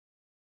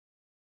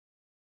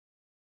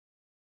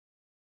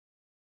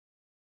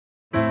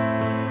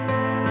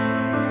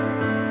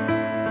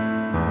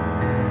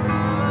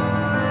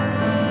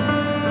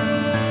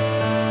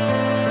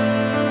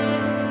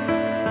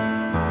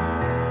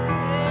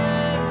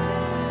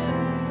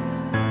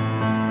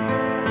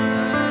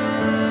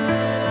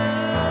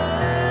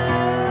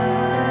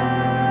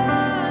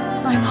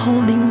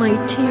holding my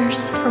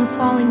tears from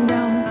falling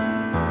down,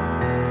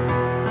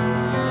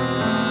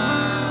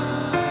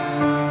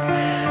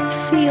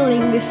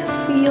 feeling this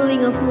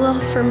feeling of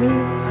love from you.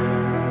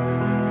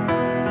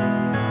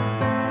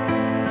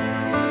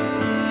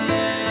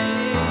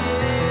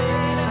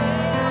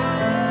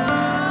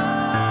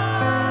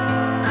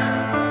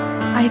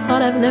 I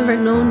thought I've never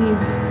known you.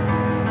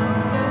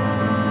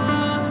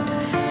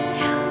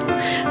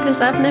 Yeah,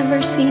 because I've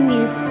never seen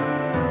you.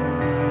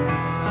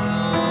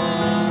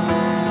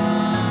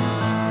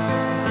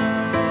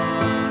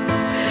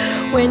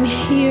 When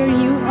here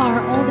you are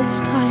all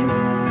this time,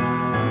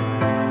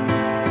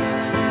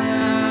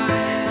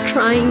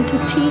 trying to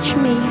teach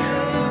me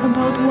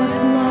about what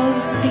love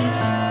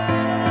is.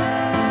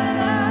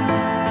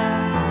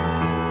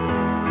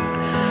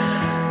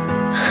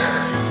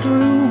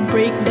 Through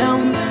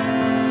breakdowns,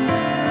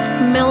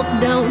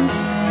 meltdowns,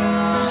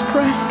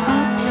 stressed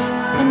ups,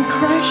 and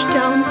crash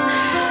downs,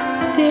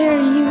 there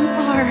you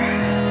are.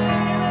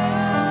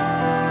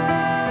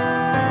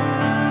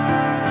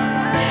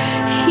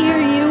 Here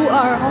you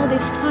are all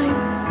this time.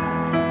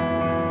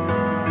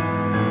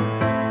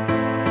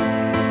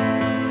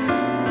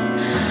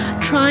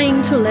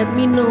 Trying to let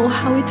me know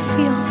how it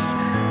feels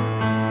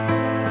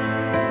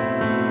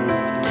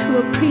to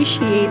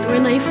appreciate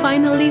when I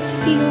finally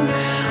feel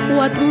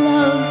what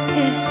love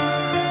is.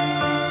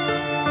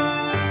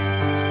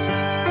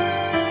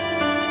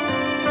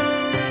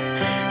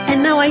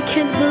 And now I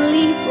can't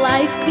believe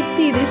life could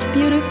be this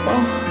beautiful,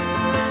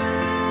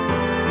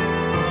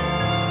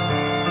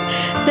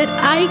 that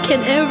I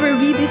can ever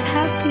be this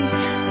happy.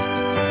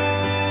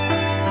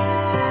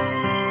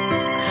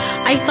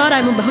 I thought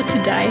I'm about to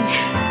die,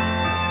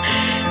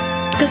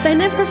 because I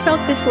never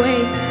felt this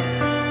way.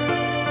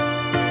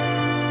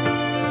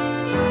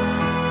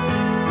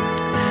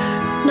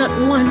 Not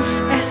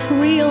once as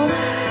real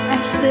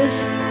as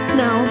this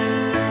now.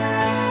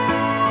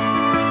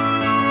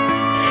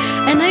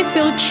 And I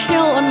feel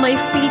chill on my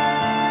feet.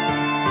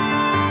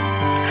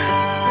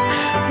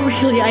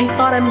 Really, I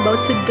thought I'm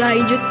about to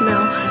die just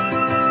now.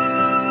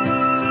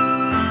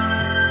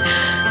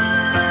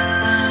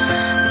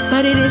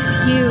 But it is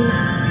you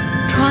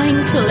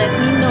trying to let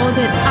me know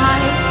that I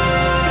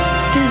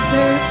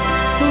deserve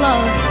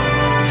love.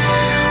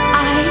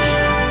 I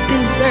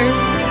deserve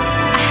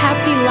a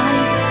happy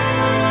life.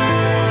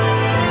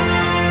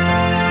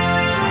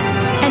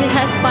 And it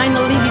has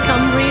finally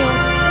become real.